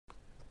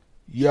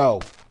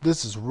Yo,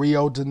 this is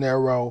Rio De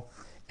Niro,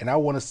 and I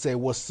want to say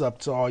what's up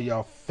to all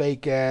y'all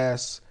fake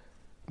ass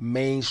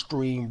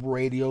mainstream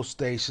radio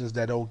stations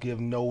that don't give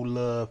no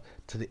love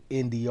to the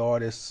indie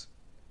artists.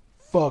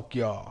 Fuck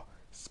y'all.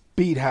 It's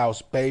Beat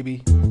House,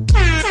 baby.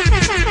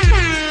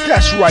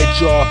 That's right,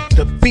 y'all.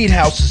 The Beat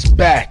House is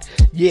back.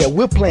 Yeah,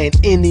 we're playing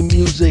indie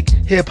music,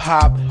 hip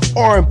hop,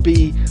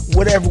 R&B,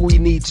 whatever we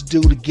need to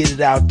do to get it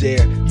out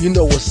there. You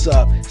know what's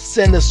up.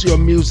 Send us your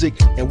music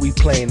and we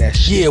playing that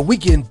shit. Yeah, we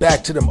getting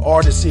back to them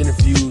artist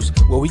interviews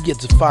where we get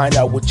to find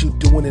out what you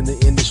doing in the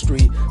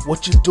industry,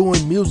 what you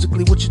doing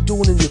musically, what you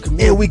doing in your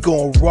community. And we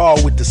going raw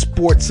with the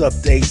sports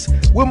updates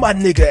with my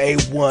nigga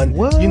A1.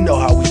 What? You know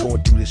how we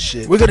gonna do this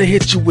shit. We're gonna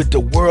hit you with the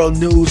world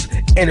news,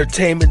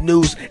 entertainment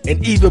news,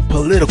 and even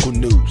political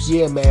news.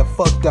 Yeah, man,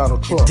 fuck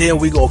Donald Trump. And then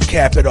we gonna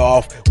cap it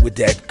off with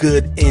that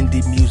good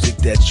indie music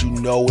that you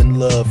know and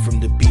love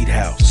from the Beat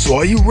House. So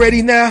are you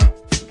ready now?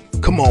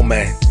 Come on,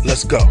 man,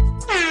 let's go.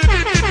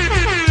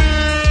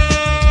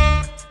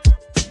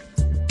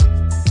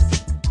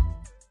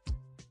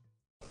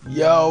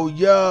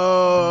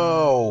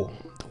 Yo,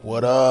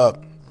 what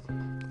up?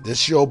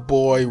 This your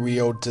boy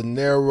Rio De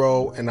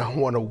Niro, and I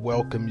want to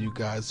welcome you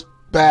guys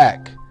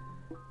back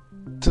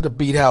to the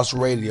Beat House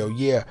Radio.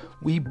 Yeah,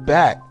 we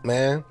back,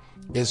 man.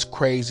 It's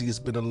crazy. It's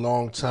been a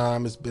long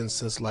time. It's been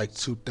since like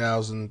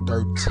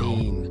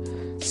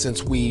 2013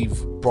 since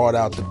we've brought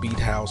out the Beat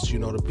House. You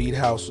know, the Beat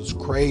House was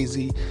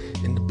crazy.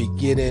 In the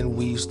beginning,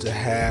 we used to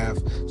have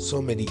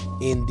so many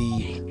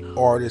indie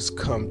artists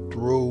come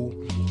through.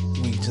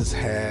 We just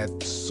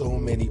had so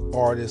many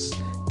artists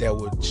that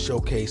would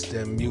showcase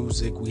their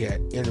music. We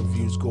had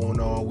interviews going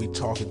on. We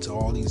talking to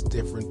all these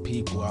different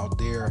people out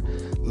there,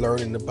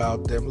 learning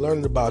about them,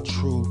 learning about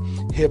true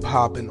hip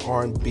hop and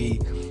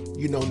R&B.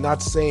 You know,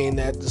 not saying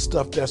that the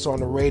stuff that's on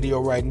the radio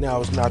right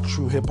now is not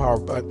true hip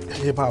hop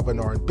and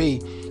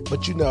R&B,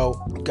 but you know,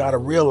 gotta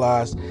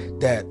realize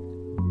that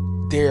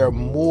there are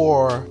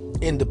more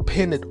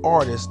independent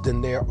artists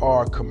than there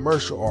are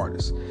commercial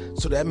artists.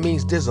 So that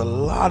means there's a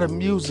lot of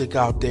music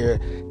out there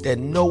that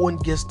no one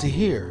gets to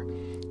hear.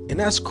 And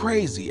that's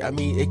crazy. I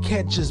mean, it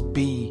can't just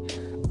be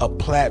a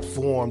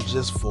platform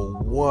just for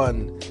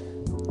one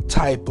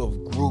type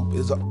of group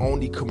is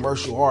only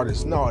commercial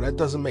artists. No, that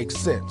doesn't make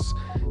sense.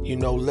 You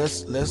know,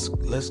 let's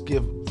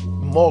give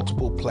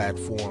multiple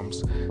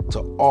platforms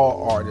to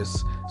all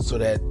artists so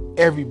that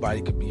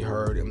everybody could be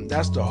heard. And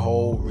that's the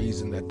whole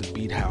reason that the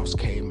Beat House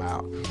came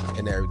out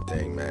and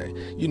everything, man.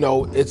 You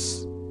know,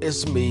 it's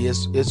me,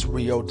 it's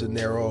Rio De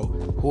Niro.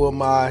 Who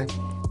am I?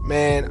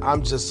 Man,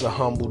 I'm just a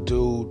humble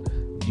dude.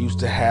 Used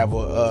to have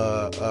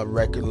a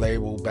record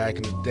label back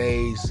in the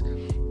days.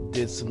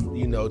 Did some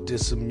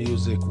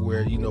music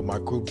where, you know, my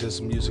group did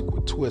some music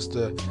with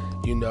Twista.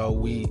 You know,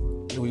 we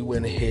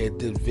went ahead,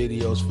 did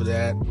videos for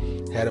that,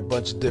 had a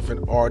bunch of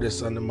different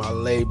artists under my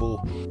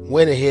label,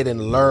 went ahead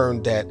and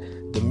learned that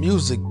the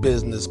music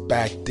business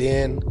back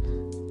then,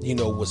 you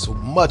know, was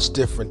much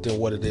different than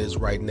what it is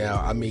right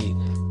now. I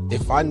mean,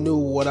 if I knew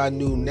what I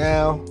knew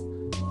now,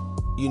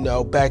 you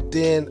know, back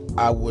then,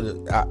 I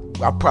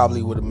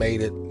probably would have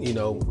made it, you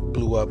know,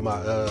 blew up my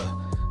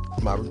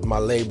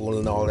label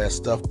and all that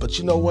stuff. But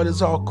you know what?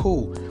 It's all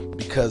cool,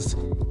 because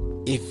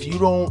if you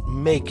don't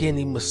make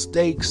any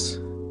mistakes,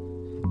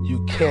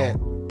 you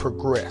can't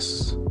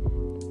progress.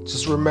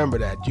 Just remember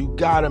that. You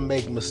gotta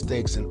make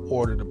mistakes in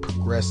order to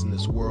progress in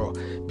this world,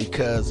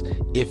 because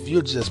if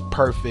you're just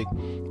perfect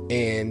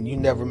and you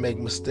never make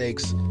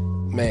mistakes,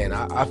 man,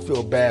 I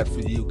feel bad for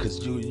you,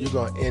 because you're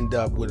gonna end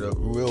up with a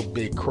real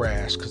big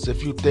crash. Because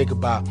if you think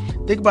about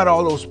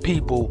all those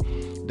people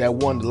that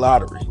won the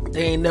lottery,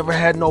 they ain't never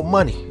had no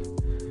money.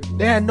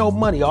 They had no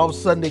money. All of a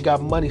sudden, they got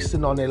money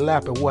sitting on their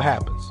lap, and what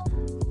happens?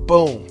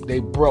 Boom, they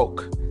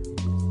broke.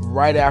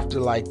 Right after,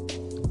 like,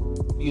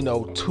 you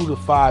know, 2 to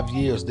 5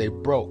 years, they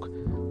broke.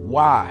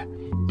 Why?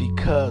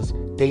 Because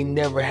they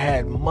never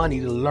had money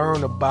to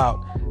learn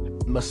about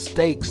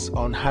mistakes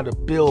on how to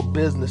build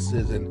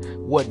businesses and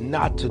what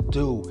not to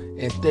do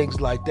and things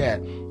like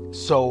that.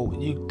 So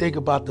you think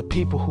about the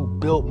people who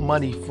built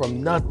money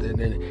from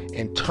nothing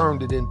and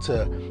turned it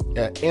into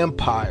an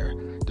empire.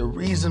 The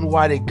reason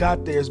why they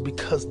got there is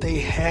because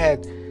they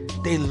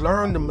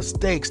learned the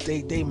mistakes.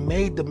 They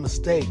made the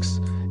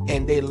mistakes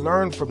and they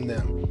learned from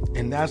them.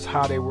 And that's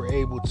how they were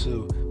able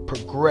to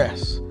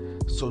progress.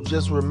 So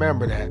just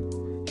remember that.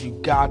 You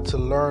got to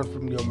learn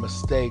from your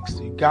mistakes.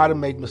 You got to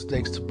make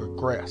mistakes to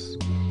progress.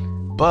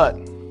 But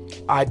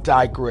I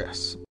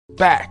digress.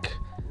 Back,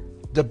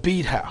 the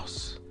Beat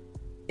House.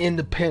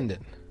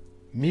 Independent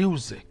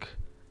music,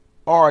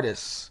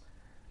 artists,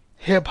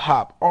 hip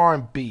hop,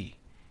 R&B.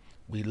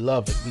 We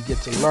love it. We get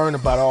to learn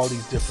about all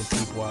these different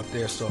people out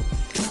there. So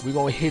we're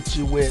going to hit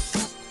you with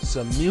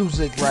some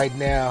music right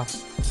now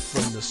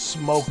from the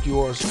Smoke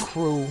Yours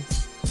crew.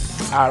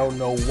 I don't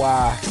know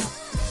why.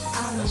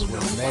 That's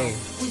what his name.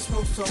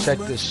 Check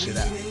this shit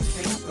out.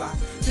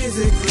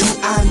 Physically,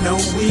 I know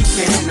we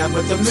can,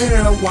 but the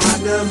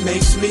marijuana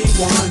makes me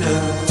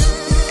wanna.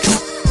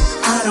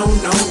 I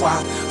don't know why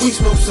we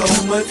smoke so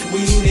much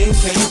weed and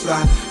can't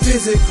fly.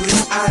 Physically,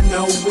 I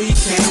know we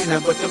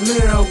can, but the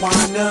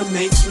marijuana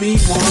makes me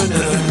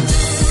wanna.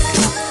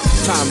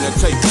 Time to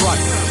take flight.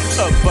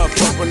 Up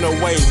and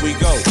away we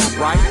go,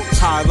 right?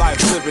 High life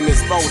living is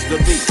supposed to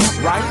be,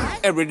 right?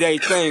 Everyday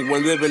thing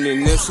when living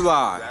in this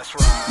life.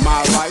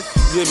 My life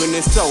living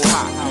is so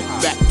high.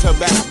 Back to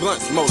back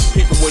blunts, most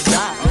people would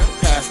die.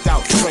 Passed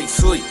out, straight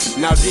sleep.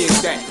 Now dig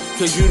that,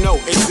 cause you know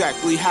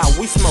exactly how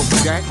we smoke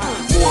that.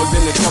 More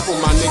than a couple,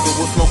 my nigga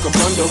will smoke a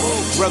bundle.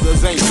 Brothers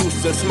ain't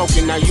used to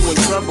smoking, now you in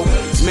trouble.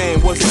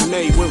 Man wasn't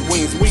made with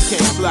wings, we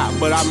can't fly,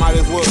 but I might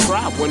as well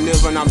try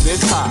whenever I'm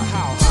this high.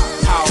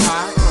 How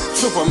high?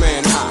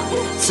 Superman high.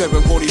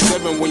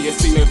 747 when you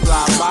see me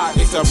fly by.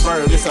 It's a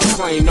bird, it's a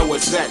plane, no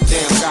it's that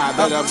damn guy.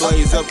 Better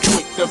blaze up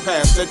quick to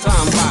pass the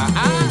time by.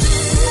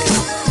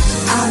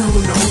 I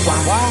don't know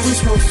why we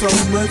smoke so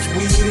much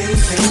weed and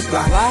can't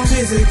fly.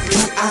 Physically,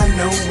 I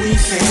know we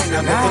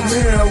can, but the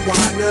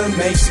marijuana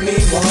makes me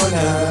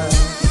wanna.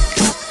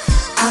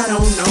 I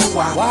don't know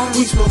why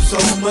we smoke so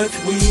much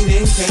weed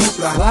and can't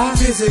fly.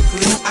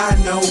 Physically, I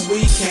know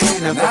we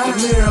can, but the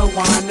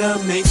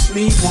marijuana makes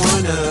me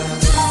wanna.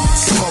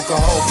 Smoke a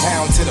whole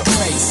pound to the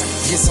face.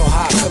 Get so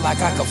high, I feel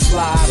like I could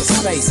fly out of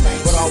space.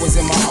 But always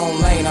in my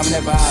own lane, I'm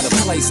never out of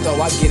place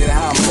though. I get it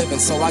how I'm living,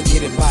 so I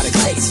get it by the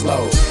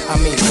caseload. I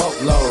mean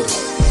boatload.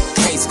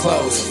 Case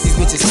closed. These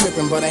bitches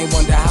tripping, but ain't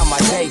wonder how my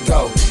day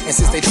go. And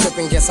since they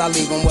tripping, guess I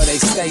leave them where they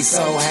stay.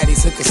 So had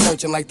these hookers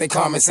searching like they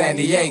Carmen San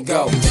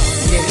Diego.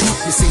 Get it?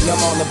 You see, I'm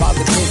all about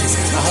the business.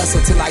 I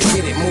hustle till I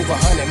get it, move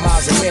 100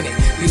 miles a minute.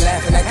 Be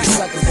laughing at these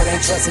suckers, but ain't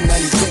trusting none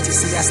of these bitches.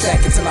 See, I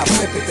stack it till I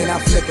flip it, then I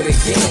flip it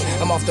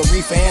again. I'm off the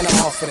reefer and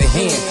I'm off for the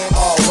hen.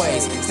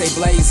 Always stay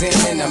blazing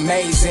and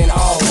amazing.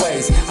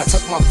 Always I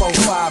took my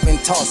 4-5 and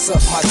toss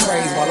up my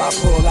trays while I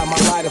pull out my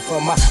lighter for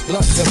my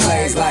blunt to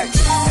blaze like.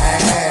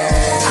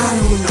 Hey. I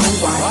don't know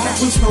why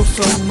we smoke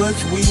so much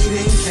weed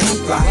and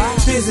can't fly.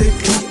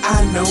 Physically,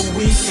 I know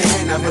we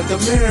can, but the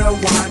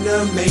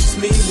marijuana makes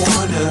me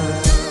wanna.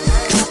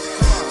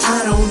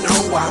 I don't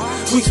know why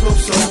we smoke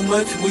so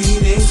much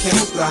weed and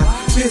can't fly.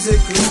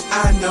 Physically,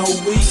 I know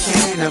we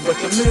can, but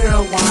the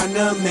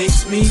marijuana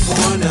makes me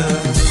wanna.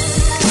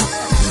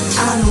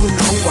 I don't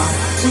know why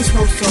we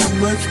smoke so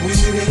much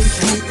weed and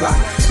can't fly.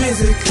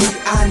 Physically,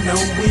 I know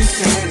we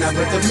can,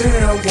 but the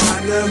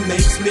marijuana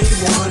makes me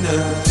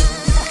wanna.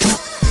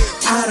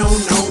 I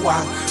don't know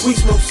why we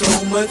smoke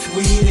so much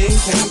weed and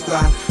can't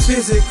fly.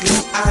 Physically,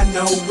 I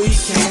know we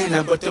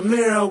can, but the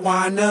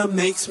marijuana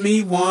makes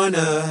me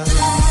wanna.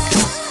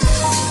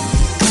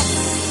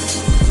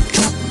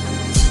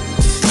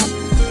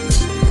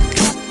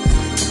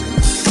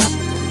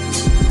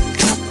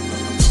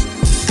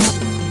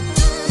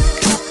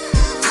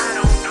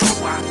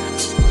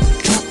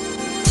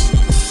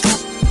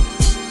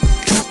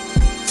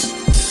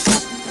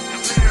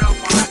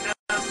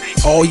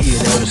 Oh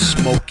yeah, that was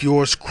Smoke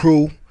Yours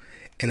Crew,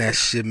 and that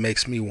shit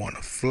makes me want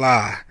to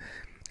fly.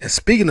 And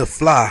speaking of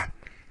fly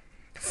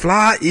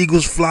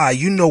Eagles fly,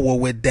 you know what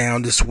we're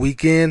down this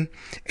weekend,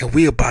 and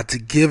we about to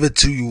give it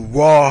to you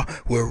raw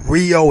with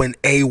Rio and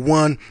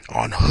A1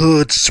 on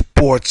Hood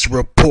Sports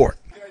Report.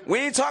 We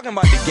ain't talking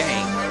about the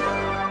game.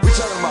 We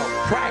talking about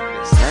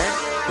practice, man.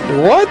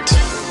 What?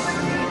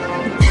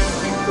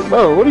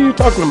 Bro, what are you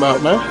talking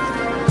about, man?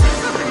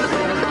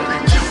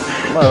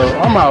 Bro,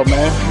 I'm out,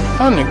 man.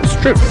 That nigga's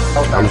tripping.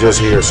 I'm just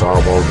here, so I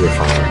won't get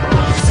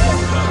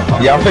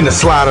fined. Yeah, I'm finna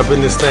slide up in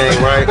this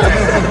thing, right? You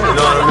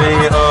know what I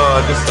mean?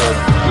 Just to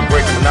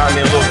break the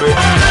monotony a little bit.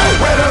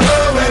 Where the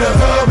hood, where the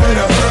hood, where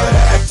the hood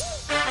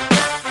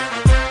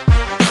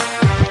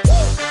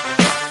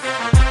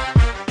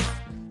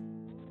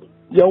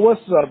at? Yo,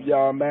 what's up,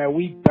 y'all, man?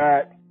 We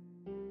back,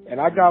 and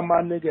I got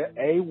my nigga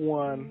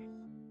A1.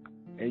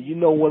 And you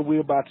know what we're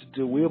about to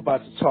do. We're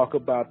about to talk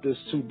about this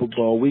Super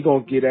Bowl. We're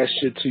going to get that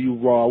shit to you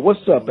raw.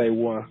 What's up,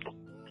 A1?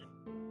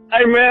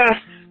 Hey, man.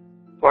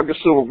 Fucking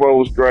Super Bowl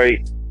was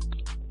great.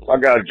 I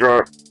got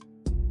drunk,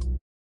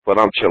 but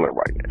I'm chilling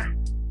right now.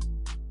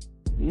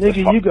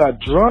 Nigga, you got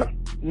drunk?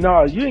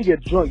 No, you didn't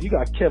get drunk. You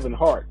got Kevin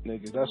Hart,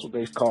 nigga. That's what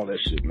they call that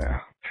shit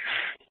now.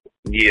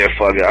 Yeah,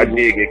 fuck it. I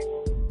did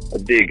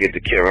get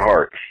the Kevin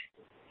Hart.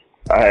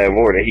 I had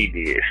more than he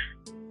did.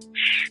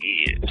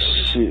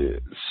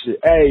 Shit.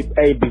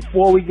 Hey,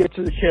 before we get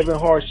to the Kevin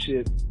Hart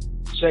shit,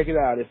 check it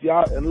out.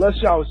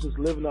 Unless y'all was just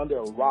living under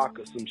a rock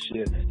or some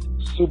shit,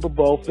 Super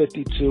Bowl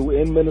 52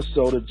 in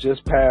Minnesota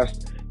just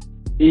passed.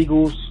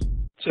 Eagles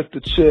took the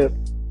chip.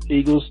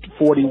 Eagles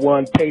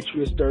 41,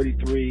 Patriots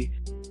 33.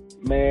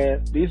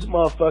 Man, these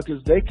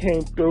motherfuckers, they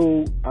came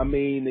through. I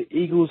mean, the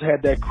Eagles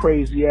had that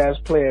crazy ass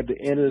play at the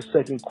end of the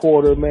second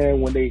quarter,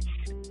 man, when they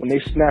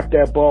snapped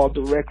that ball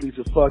directly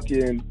to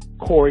fucking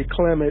Corey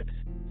Clement.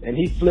 And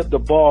he flipped the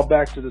ball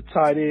back to the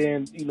tight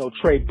end,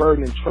 Trey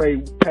Burton, and Trey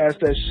passed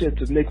that shit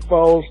to Nick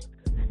Foles.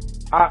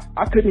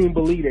 I couldn't even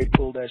believe they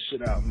pulled that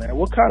shit out, man.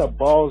 What kind of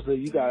balls that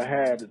you gotta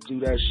have to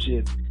do that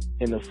shit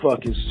in the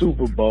fucking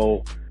Super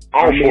Bowl?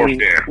 Fourth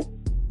down.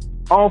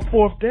 On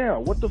fourth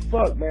down. What the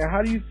fuck, man?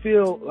 How do you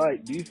feel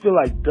like? Do you feel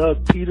like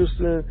Doug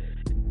Peterson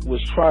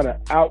was trying to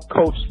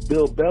outcoach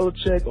Bill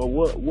Belichick, or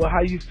what?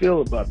 How you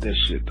feel about that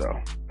shit though?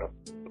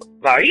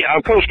 Nah, he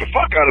outcoached the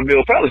fuck out of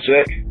Bill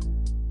Belichick.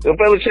 Bill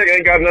Belichick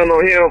ain't got nothing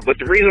on him, but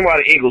the reason why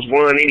the Eagles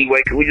won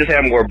anyway, because we just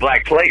had more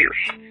black players.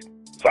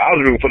 So I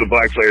was rooting for the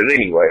black players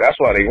anyway. That's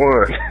why they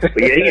won.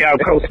 But yeah, he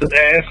outcoached his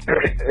ass.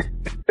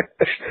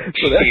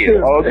 So that's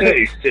shit, all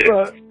day. Shit.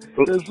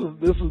 This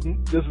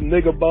is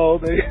nigga ball.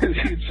 That's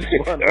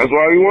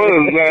why we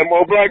won. We had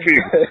more black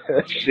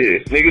people.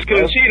 Shit, niggas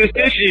couldn't cheat us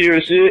this year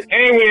and shit,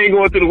 and we ain't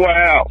going to the White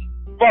House.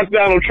 Fuck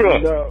Donald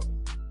Trump.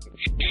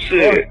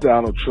 Shit. Fuck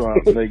Donald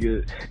Trump,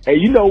 nigga. Hey,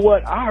 you know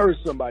what? I heard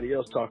somebody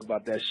else talk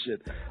about that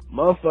shit.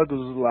 Motherfuckers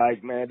was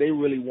like, man, they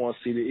really want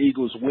to see the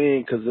Eagles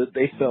win because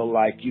they felt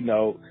like, you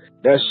know,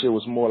 that shit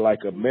was more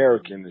like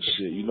American and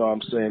shit. You know what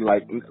I'm saying?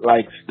 Like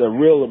the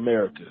real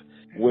America.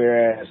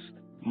 Whereas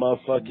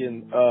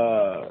motherfucking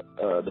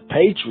the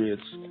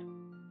Patriots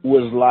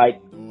was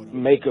like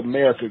make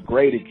America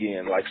great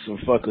again, like some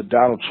fucking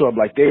Donald Trump.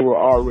 Like they were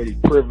already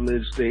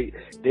privileged.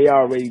 They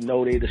already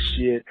know they the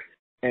shit.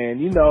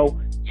 And, you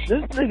know,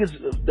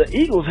 the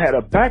Eagles had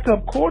a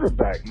backup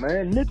quarterback,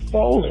 man. Nick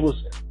Foles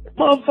was,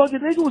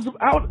 motherfucking nigga was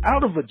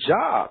out of a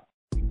job.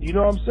 You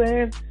know what I'm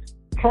saying?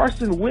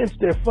 Carson Wentz,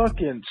 their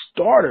fucking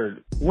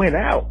starter, went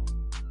out,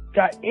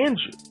 got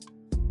injured.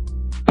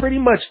 Pretty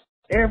much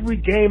every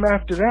game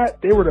after that,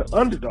 they were the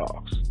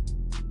underdogs.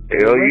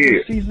 Hell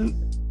yeah.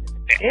 Season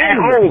at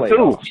home,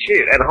 too.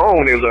 Shit, at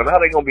home, they was like, how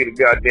they gonna be the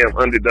goddamn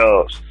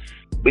underdogs?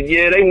 But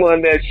yeah, they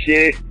won that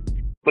shit.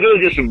 But it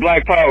was just some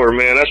black power,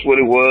 man. That's what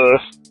it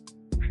was.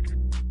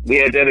 We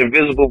had that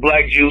invisible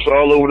black juice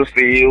all over the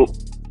field.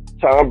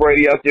 Tom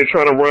Brady out there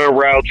trying to run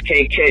routes,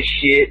 can't catch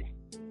shit.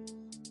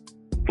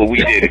 But we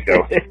did it,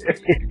 though.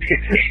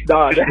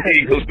 Nah, that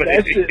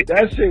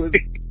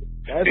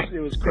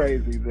shit was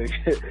crazy, nigga.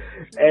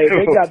 Hey,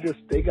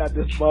 they got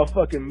this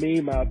motherfucking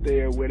meme out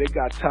there where they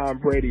got Tom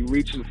Brady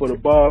reaching for the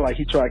ball like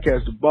he trying to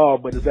catch the ball,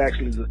 but it's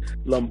actually the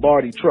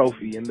Lombardi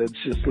trophy and it's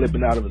just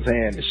slipping out of his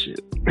hand and shit.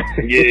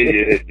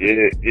 Yeah.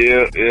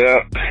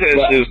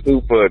 That shit's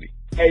too funny.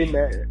 Hey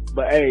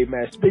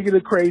man, speaking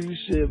of crazy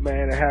shit,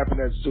 man, that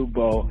happened at the Super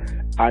Bowl,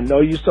 I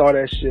know you saw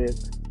that shit.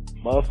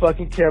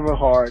 Motherfucking Kevin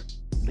Hart,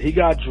 he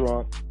got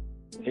drunk.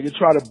 He could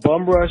try to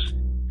bum rush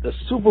the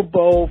Super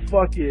Bowl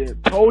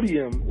fucking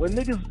podium when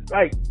niggas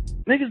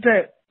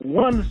that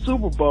won the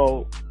Super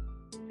Bowl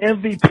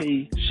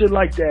MVP, shit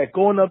like that,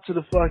 going up to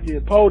the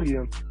fucking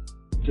podium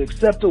to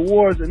accept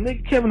awards, and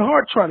nigga Kevin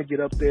Hart trying to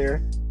get up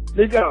there,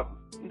 they got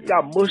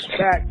mushed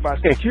back by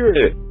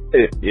security.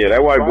 Yeah,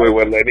 that white boy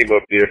wasn't letting him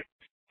up there.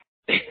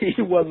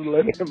 He wasn't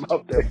letting him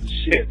up there for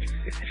shit.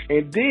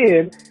 And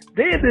then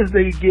this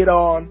nigga get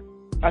on,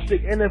 I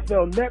think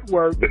NFL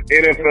Network. The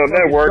NFL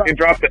Network and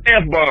dropped the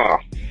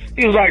F-bomb.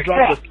 He was like,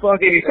 fuck.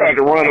 Then he tried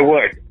to run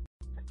away.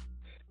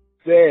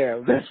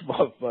 Damn, this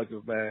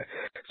motherfucker, man.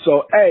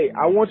 So, hey,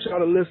 I want y'all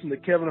to listen to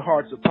Kevin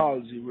Hart's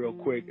apology real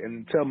quick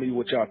and tell me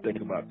what y'all think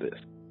about this.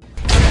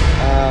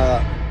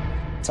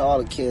 To all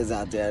the kids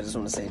out there, I just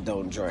want to say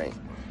don't drink.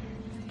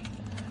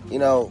 You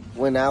know,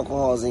 when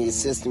alcohol's in your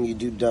system, you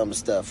do dumb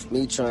stuff.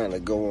 Me trying to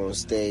go on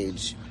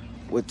stage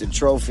with the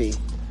trophy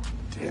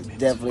is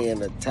definitely in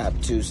the top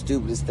 2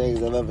 stupidest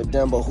things I've ever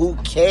done, but who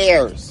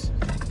cares?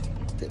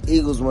 The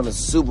Eagles won a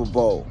Super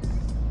Bowl.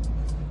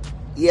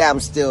 Yeah, I'm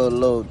still a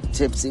little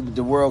tipsy, but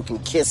the world can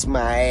kiss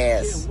my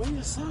ass. Yeah, wear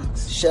your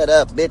socks. Shut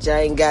up, bitch.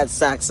 I ain't got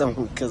socks on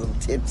because I'm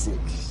tipsy.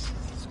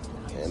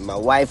 And my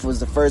wife was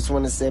the first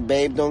one that said,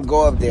 babe, don't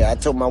go up there. I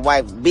told my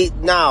wife,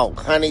 no,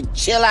 honey,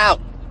 chill out.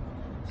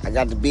 I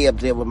got to be up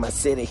there with my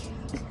city.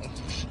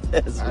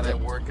 That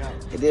didn't work out.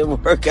 It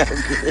didn't work out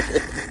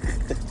good.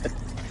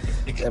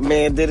 That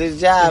man did his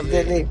job,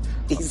 didn't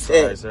he? He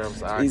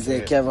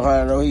said, Kevin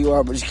Hart, I know who you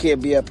are, but you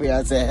can't be up here.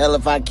 I said, hell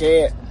if I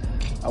can't.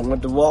 I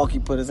went to walk. He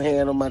put his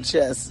hand on my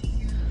chest.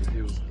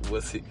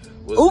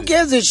 Who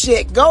gives a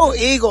shit? Go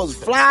Eagles,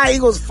 fly,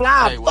 Eagles,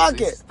 fly. Hey,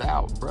 fuck it.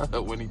 Stout,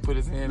 bro, when he put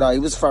his hand. No, he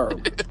was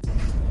firm.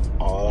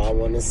 All I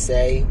want to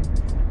say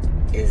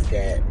is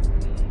that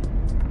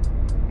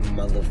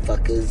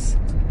motherfuckers,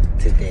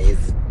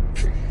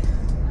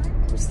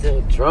 I'm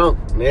still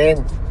drunk,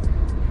 man.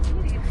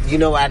 You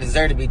know I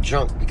deserve to be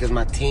drunk because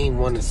my team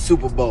won the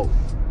Super Bowl.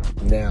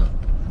 Now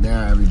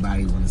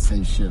everybody want to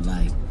say shit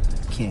like,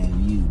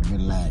 Cam, you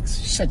relax.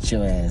 Shut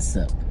your ass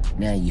up.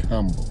 Now you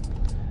humble,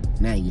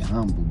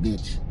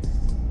 bitch.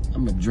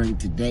 I'm gonna drink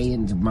today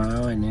and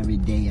tomorrow and every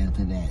day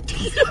after that.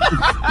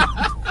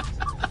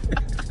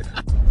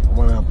 I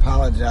want to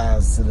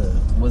apologize to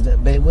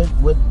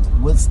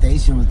what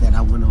station was that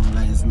I went on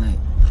last night?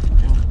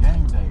 It was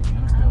game day,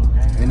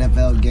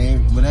 NFL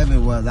game, whatever it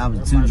was. I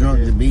was too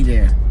drunk to be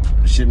there.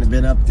 I shouldn't have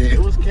been up there. It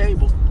was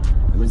cable.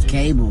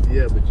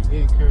 Yeah, but you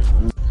didn't curse.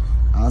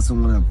 I also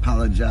want to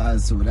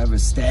apologize to whatever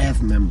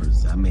staff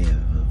members I may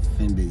have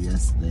offended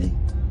yesterday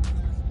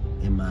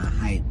in my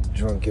hype,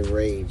 drunken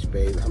rage,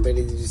 babe. How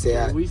many did you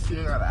say? We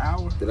still got an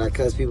hour. Did I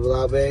cuss people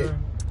out, babe? Sure.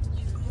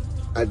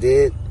 I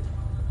did?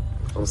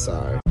 I'm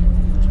sorry.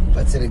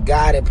 But to the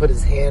guy that put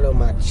his hand on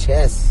my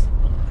chest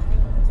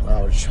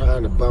I was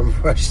trying to bum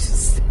rush the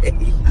stage.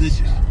 Good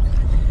job.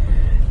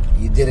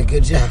 You did a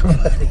good job,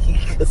 buddy,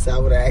 because I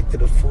would have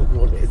acted a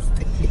fool on this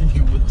stage.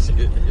 You would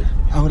shit.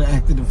 I would have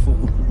acted a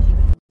fool.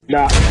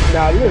 Now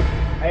listen,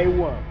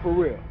 A1, for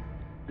real.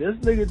 This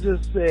nigga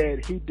just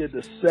said he did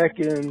the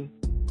second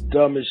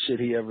dumbest shit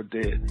he ever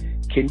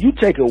did. Can you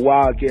take a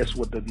wild guess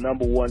what the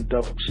number one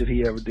dumb shit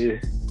he ever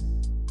did?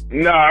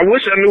 Nah, I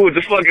wish I knew what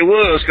the fuck it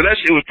was, cause that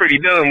shit was pretty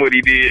dumb what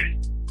he did.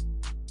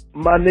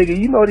 My nigga,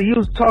 you know that he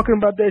was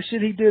talking about that shit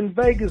he did in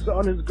Vegas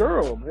on his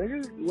girl,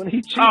 nigga. When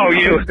he cheated Oh, on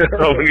yeah. his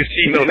girl. Oh, when he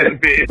cheated on that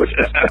bitch.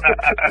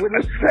 With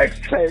a sex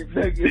tape,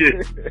 nigga.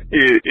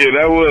 Yeah,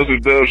 that was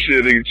some dumb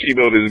shit. Nigga cheat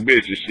on his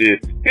bitch and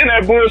shit. And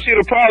that bullshit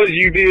apology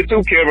you did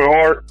too, Kevin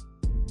Hart.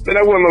 Man,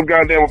 that wasn't no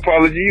goddamn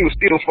apology. You was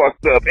still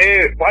fucked up.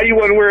 And why you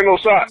wasn't wearing no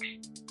socks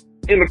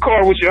in the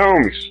car with your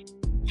homies?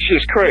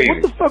 Shit's crazy.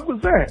 What the fuck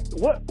was that?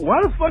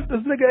 Why the fuck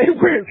this nigga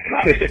ain't wearing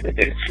socks?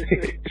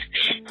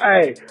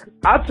 Hey,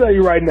 I'll tell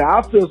you right now,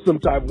 I feel some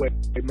type of way,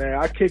 man.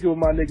 I kick it with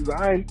my niggas.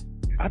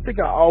 I think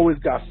I always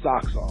got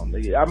socks on,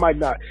 nigga. I might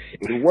not.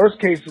 In the worst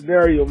case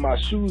scenario, my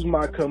shoes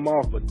might come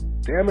off, but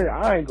damn it,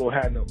 I ain't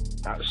gonna have no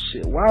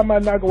shit. Why am I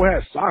not gonna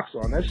have socks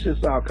on? That shit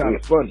sound kind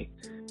of funny.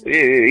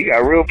 Yeah, he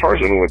got real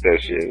personal with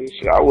that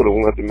shit. I would have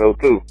wanted to know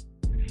too.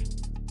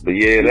 But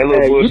yeah, that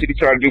little bullshit he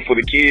tried to do for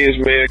the kids,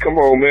 man. Come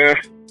on, man.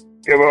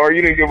 Kevin Hart,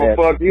 you didn't give a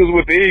fuck. He was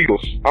with the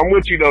Eagles. I'm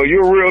with you though.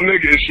 You're a real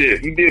nigga and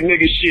shit. You did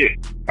nigga shit.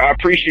 I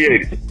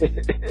appreciate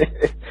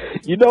it.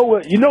 You know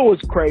what? You know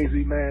what's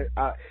crazy, man?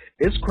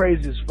 It's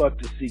crazy as fuck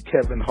to see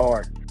Kevin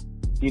Hart,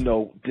 you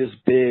know, this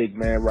big,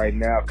 man, right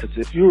now. Because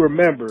if you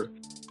remember,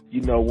 you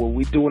know, when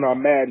we doing our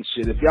Madden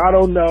shit, if y'all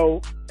don't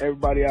know,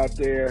 everybody out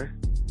there,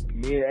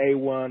 me and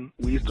A1,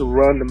 we used to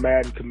run the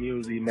Madden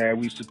community, man.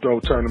 We used to throw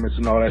tournaments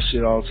and all that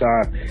shit all the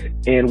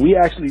time. And we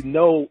actually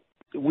know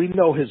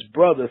his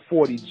brother,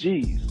 40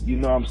 G's, you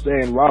know what I'm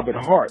saying, Robert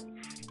Hart.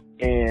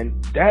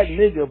 And that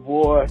nigga,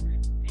 boy,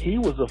 he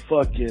was a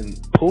fucking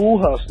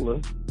pool hustler,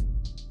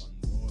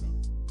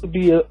 to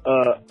be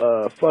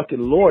a fucking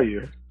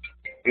lawyer.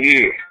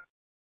 Yeah.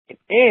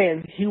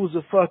 And he was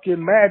a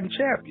fucking Madden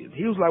champion.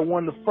 He was like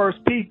one of the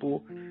first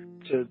people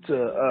to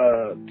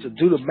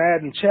do the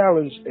Madden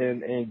challenge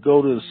and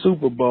go to the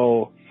Super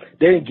Bowl.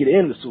 They didn't get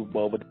in the Super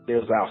Bowl, but they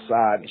was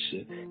outside and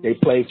shit. They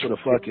played for the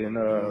fucking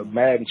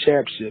Madden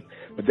championship,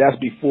 but that's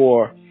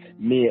before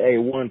me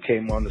and A1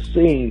 came on the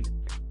scene.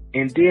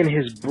 And then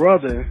his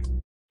brother,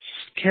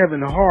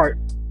 Kevin Hart,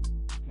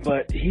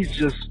 but he's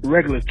just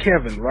regular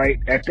Kevin, right?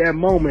 At that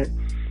moment,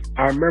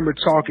 I remember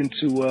talking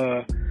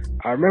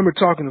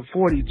to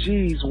 40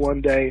 G's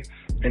one day,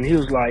 and he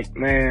was like,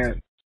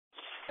 man,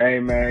 hey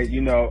man,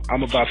 you know,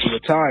 I'm about to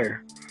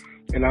retire.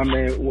 And I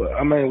mean,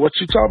 what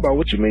you talking about?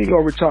 What you mean you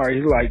gonna retire?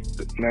 He's like,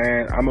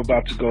 man, I'm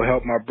about to go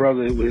help my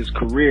brother with his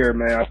career,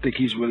 man. I think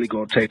he's really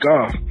gonna take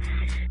off.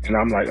 And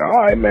I'm like,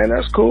 all right, man,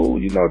 that's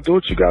cool. You know, do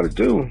what you gotta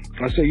do.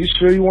 I said, you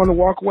sure you want to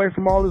walk away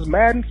from all this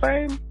Madden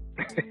fame?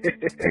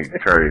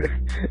 Crazy.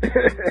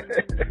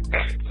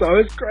 So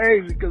it's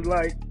crazy because,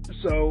 like,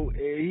 so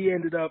he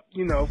ended up,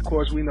 you know, of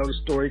course we know the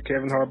story.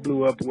 Kevin Hart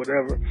blew up or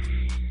whatever.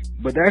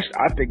 But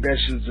I think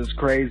that's just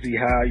crazy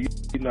how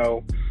you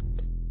know.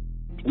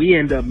 We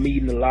end up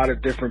meeting a lot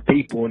of different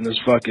people in this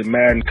fucking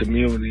Madden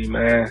community,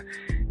 man.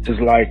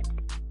 Just like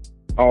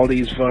all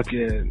these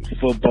fucking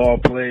football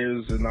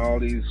players and all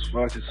these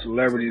fucking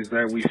celebrities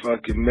that we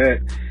fucking met.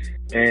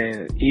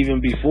 And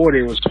even before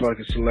they was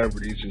fucking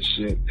celebrities and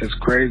shit. It's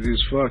crazy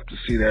as fuck to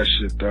see that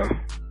shit, though.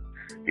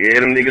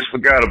 Yeah, them niggas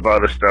forgot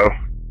about us, though.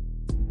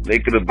 They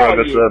could have brought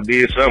us up,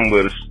 did something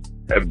with us.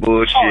 That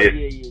bullshit. Oh,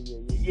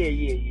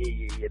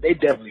 yeah. They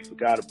definitely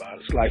forgot about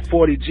us. Like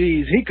 40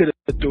 G's, he could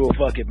have threw a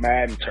fucking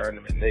Madden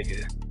tournament,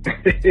 nigga.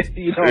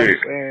 You know what I'm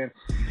saying?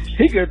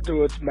 He could have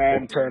threw a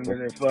Madden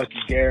tournament and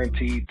fucking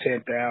guaranteed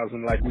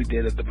 10,000 like we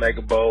did at the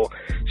Mega Bowl,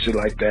 shit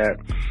like that.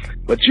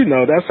 But you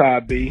know, that's how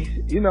it be.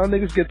 You know,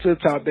 niggas get to the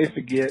top, they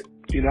forget.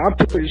 You know, I'm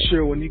pretty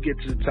sure when you get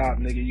to the top,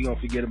 nigga, you gonna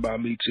forget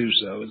about me too,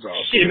 so it's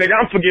all shit, nigga,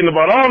 I'm forgetting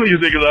about all these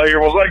niggas out here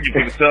once I get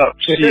to the top.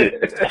 Shit.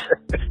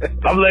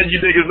 I'm letting you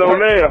niggas know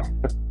now.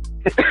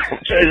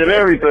 Changing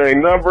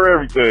everything, number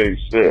everything.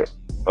 Shit.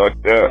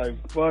 Fuck that.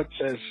 Like, fuck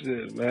that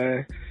shit,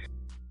 man.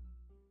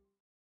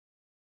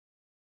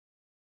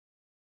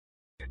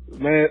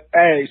 Man,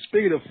 hey,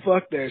 speaking of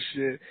fuck that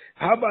shit,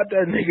 how about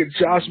that nigga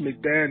Josh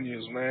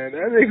McDaniels, man?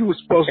 That nigga was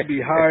supposed to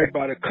be hired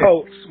by the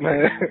Colts,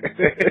 man.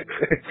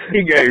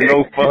 He gave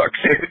no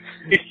fucks.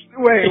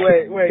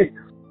 Wait.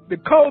 The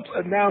Colts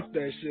announced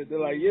that shit. They're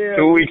like, yeah.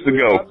 2 weeks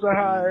ago.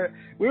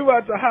 We're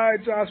about to hire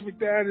Josh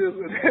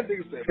McDaniels. And that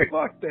nigga said,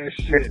 fuck that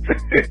shit.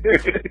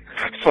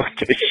 Fuck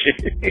that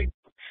shit.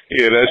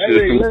 Yeah, that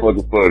shit's too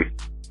fucking funny.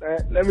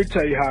 Let me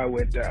tell you how it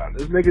went down.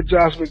 This nigga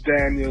Josh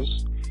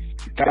McDaniels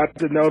got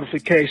the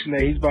notification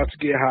that he's about to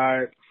get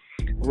hired.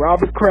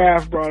 Robert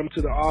Kraft brought him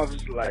to the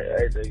office like,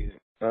 hey,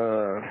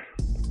 nigga,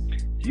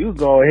 you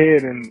go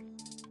ahead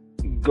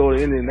and go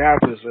to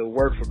Indianapolis and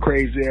work for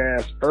crazy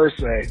ass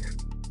Irsay,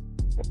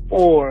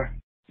 or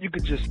you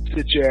could just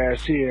sit your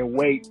ass here and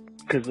wait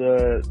because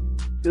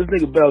this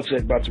nigga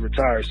Belichick about to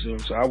retire soon,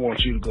 so I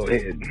want you to go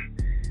ahead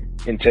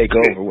and take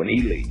over when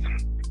he leaves.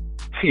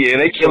 Yeah,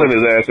 they killing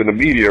his ass in the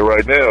media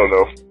right now,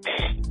 though.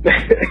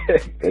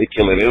 They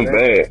killing him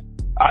bad.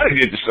 I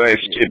did the same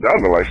shit.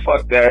 I've been like,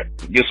 fuck that.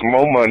 Get some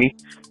more money.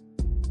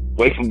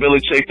 Wait for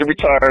Belichick to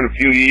retire in a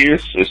few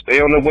years. Just stay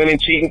on the winning,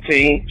 cheating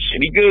team.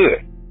 Shit, he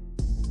good.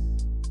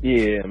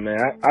 Yeah,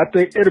 man. I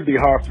think it'll be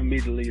hard for me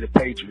to lead the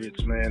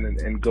Patriots, man,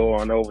 and go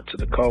on over to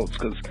the Colts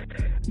because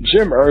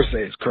Jim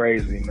Irsay is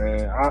crazy,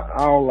 man.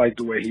 I don't like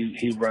the way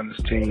he runs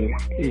his team.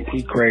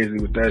 He crazy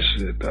with that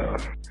shit, though.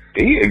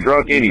 He a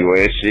drunk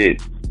anyway,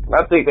 shit.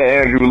 I think that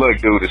Andrew Luck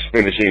dude is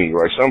finished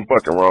anyway. Something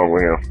fucking wrong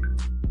with him.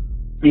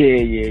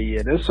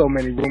 Yeah. There's so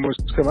many rumors.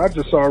 Cause I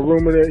just saw a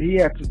rumor that he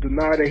had to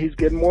deny that he's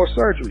getting more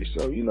surgery.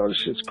 So, this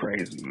shit's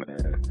crazy,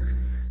 man.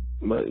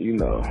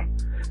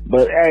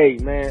 But hey,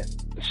 man,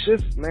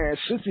 shit's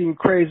even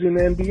crazy in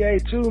the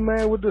NBA too,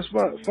 man, with this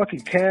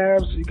fucking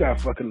Cavs. You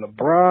got fucking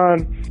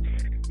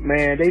LeBron.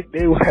 Man,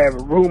 they were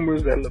having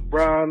rumors that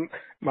LeBron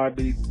might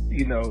be,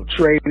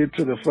 traded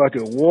to the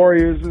fucking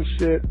Warriors and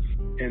shit.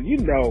 And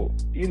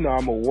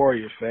I'm a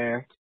Warrior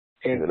fan.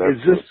 And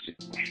it's just,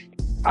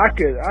 I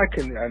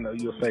know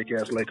you're a fake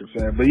ass Laker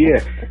fan, but yeah,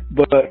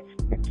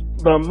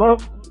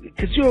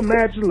 could you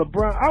imagine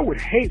LeBron? I would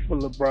hate for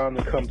LeBron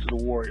to come to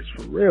the Warriors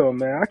for real,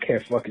 man. I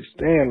can't fucking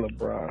stand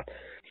LeBron.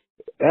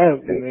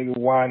 That nigga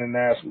whining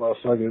ass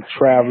motherfucker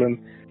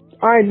traveling.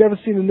 I ain't never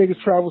seen a nigga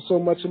travel so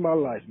much in my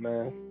life,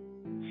 man.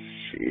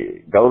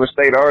 Shit, Golden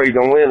State already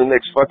gonna win the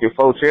next fucking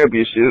 4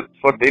 championships.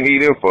 Fuck they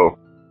need him for?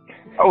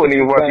 I wouldn't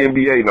even watch the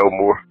NBA no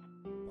more.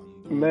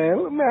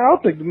 Man, I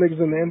don't think the niggas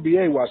in the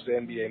NBA watch the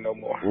NBA no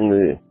more.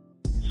 Yeah,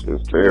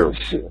 shit's terrible.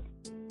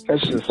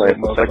 That's just playing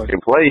for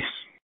second place.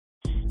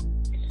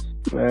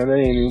 Man, they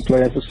ain't even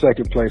playing for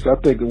second place. I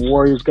think the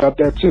Warriors got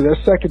that too. That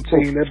second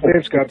team, that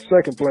bench got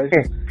second place.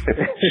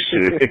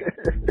 Shit.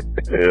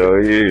 Hell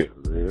yeah.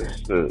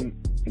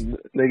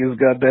 Niggas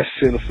got that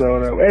shit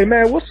sewn up. Hey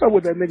man, what's up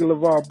with that nigga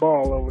LeVar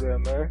Ball over there,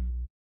 man?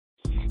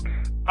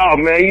 Oh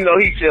man, he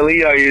chilling.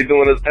 He out here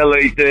doing his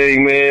LA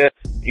thing, man.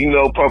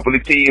 Pumping the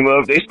team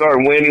up. They start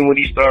winning when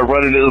he start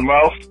running his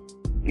mouth.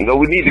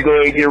 We need to go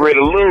ahead and get rid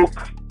of Luke.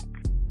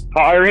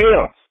 Hire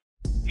him.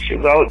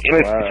 Shit's all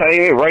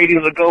entertainment.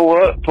 Ratings will go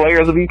up.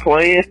 Players will be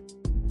playing.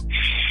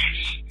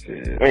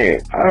 Man,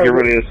 get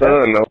rid of his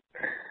son, though.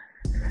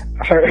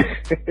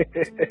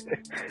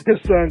 His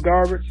son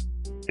garbage?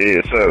 Yeah,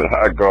 his son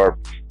hot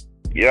garbage.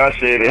 Yeah, I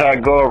said it,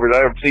 hot garbage. I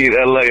ever see it in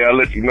LA, I'll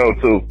let you know,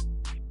 too.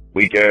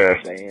 Weak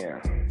ass.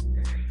 Damn.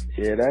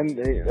 Yeah, that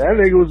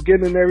nigga was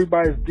getting in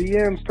everybody's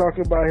DMs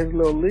talking about his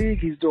little league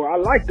he's doing. I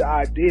like the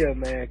idea,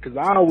 man, because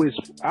I always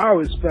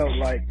felt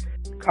like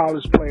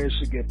college players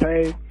should get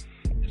paid.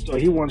 So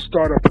he want to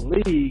start up a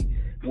league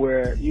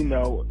where,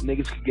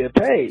 niggas could get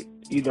paid,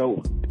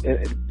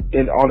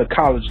 on a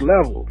college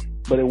level.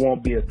 But it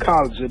won't be a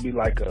college, it'll be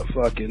like a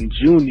fucking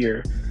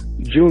junior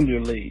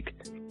league.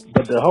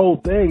 But the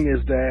whole thing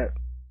is that,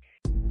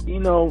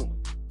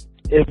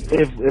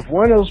 if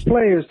one of those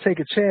players take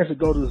a chance to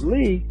go to this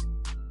league,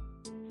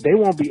 they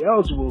won't be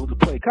eligible to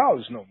play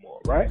college no more,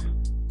 right?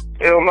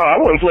 Hell no, I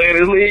wouldn't play in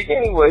this league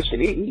anyway. Shit,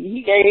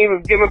 he ain't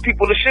even giving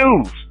people the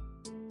shoes.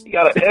 He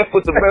got an F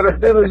with the better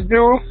business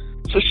bureau.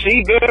 So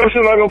she damn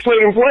sure not gonna play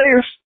them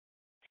players.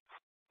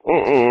 I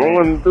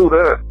wouldn't do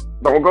that.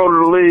 Don't go to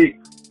the league.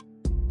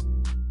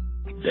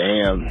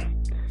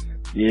 Damn.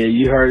 Yeah,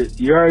 you heard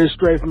it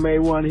straight from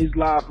A1. He's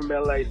live from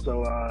LA,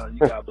 so you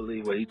gotta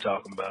believe what he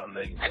talking about,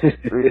 nigga.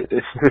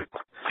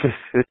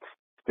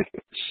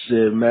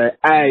 Shit, man.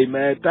 Hey,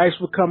 man, thanks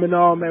for coming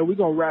on, man. We're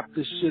gonna wrap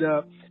this shit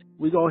up.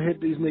 We're gonna hit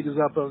these niggas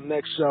up on the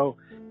next show.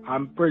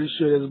 I'm pretty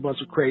sure there's a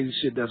bunch of crazy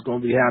shit that's gonna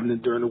be happening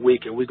during the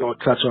week, and we're gonna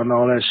touch on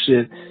all that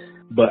shit.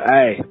 But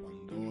hey,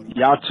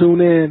 y'all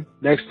tune in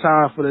next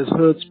time for this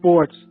Hood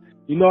Sports.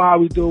 You know how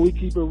we do. We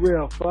keep it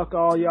real. Fuck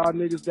all y'all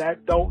niggas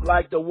that don't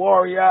like the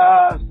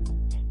Warriors.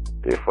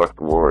 Yeah, fuck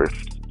the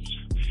Warriors.